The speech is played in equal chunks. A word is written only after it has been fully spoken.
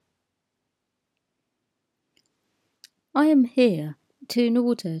I am here in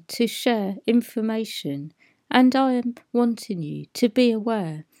order to share information, and I am wanting you to be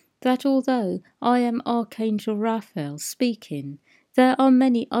aware that although I am Archangel Raphael speaking, there are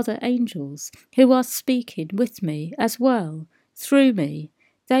many other angels who are speaking with me as well, through me.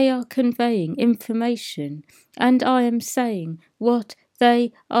 They are conveying information, and I am saying what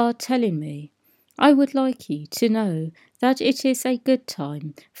they are telling me. I would like you to know that it is a good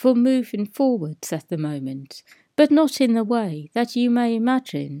time for moving forwards at the moment, but not in the way that you may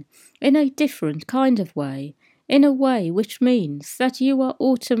imagine, in a different kind of way, in a way which means that you are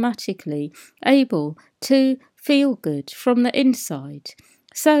automatically able to feel good from the inside.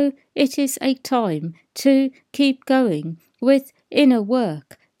 So it is a time to keep going with inner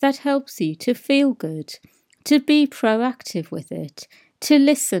work that helps you to feel good, to be proactive with it, to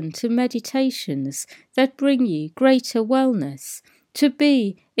listen to meditations that bring you greater wellness, to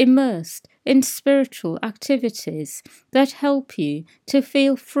be immersed in spiritual activities that help you to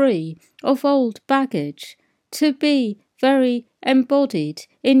feel free of old baggage, to be very embodied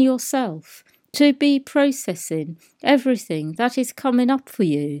in yourself, to be processing everything that is coming up for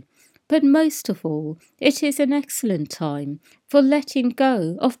you. But most of all, it is an excellent time for letting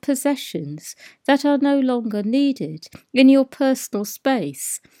go of possessions that are no longer needed in your personal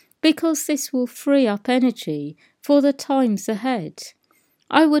space, because this will free up energy for the times ahead.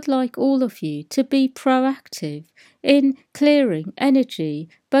 I would like all of you to be proactive in clearing energy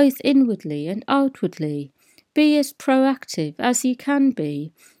both inwardly and outwardly. Be as proactive as you can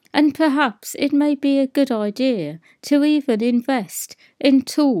be, and perhaps it may be a good idea to even invest in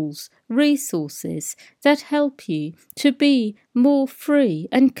tools, resources that help you to be more free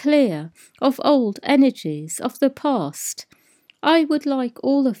and clear of old energies of the past. I would like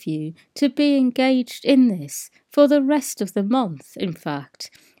all of you to be engaged in this for the rest of the month, in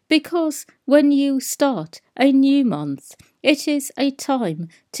fact, because when you start a new month, it is a time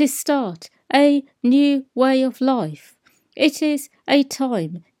to start a new way of life. It is a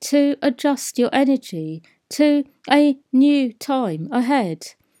time to adjust your energy to a new time ahead.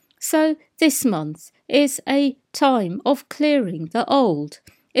 So this month is a time of clearing the old,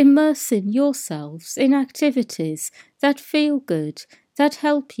 immersing yourselves in activities that feel good, that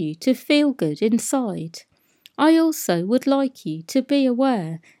help you to feel good inside. I also would like you to be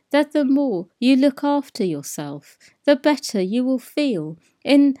aware that the more you look after yourself, the better you will feel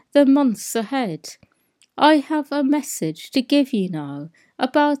in the months ahead. I have a message to give you now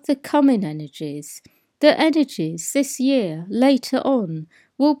about the coming energies. The energies this year later on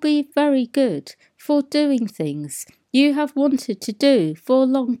will be very good for doing things you have wanted to do for a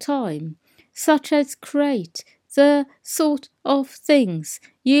long time, such as create the sort of things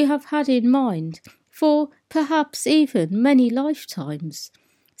you have had in mind for perhaps even many lifetimes.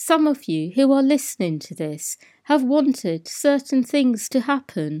 Some of you who are listening to this have wanted certain things to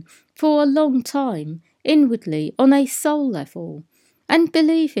happen for a long time, inwardly on a soul level. And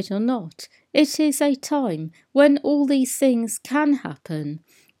believe it or not, it is a time when all these things can happen,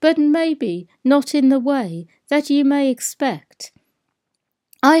 but maybe not in the way that you may expect.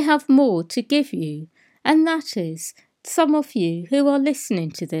 I have more to give you, and that is, some of you who are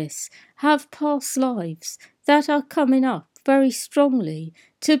listening to this have past lives that are coming up very strongly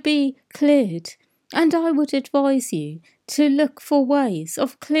to be cleared, and I would advise you to look for ways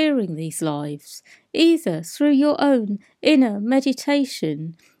of clearing these lives, either through your own inner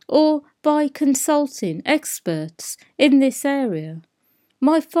meditation or by consulting experts in this area.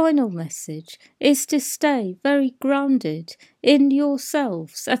 My final message is to stay very grounded in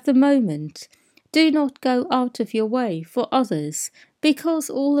yourselves at the moment. Do not go out of your way for others, because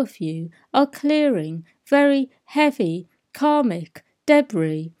all of you are clearing very heavy karmic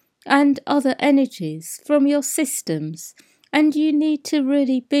debris and other energies from your systems, and you need to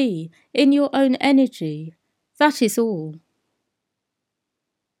really be in your own energy. That is all.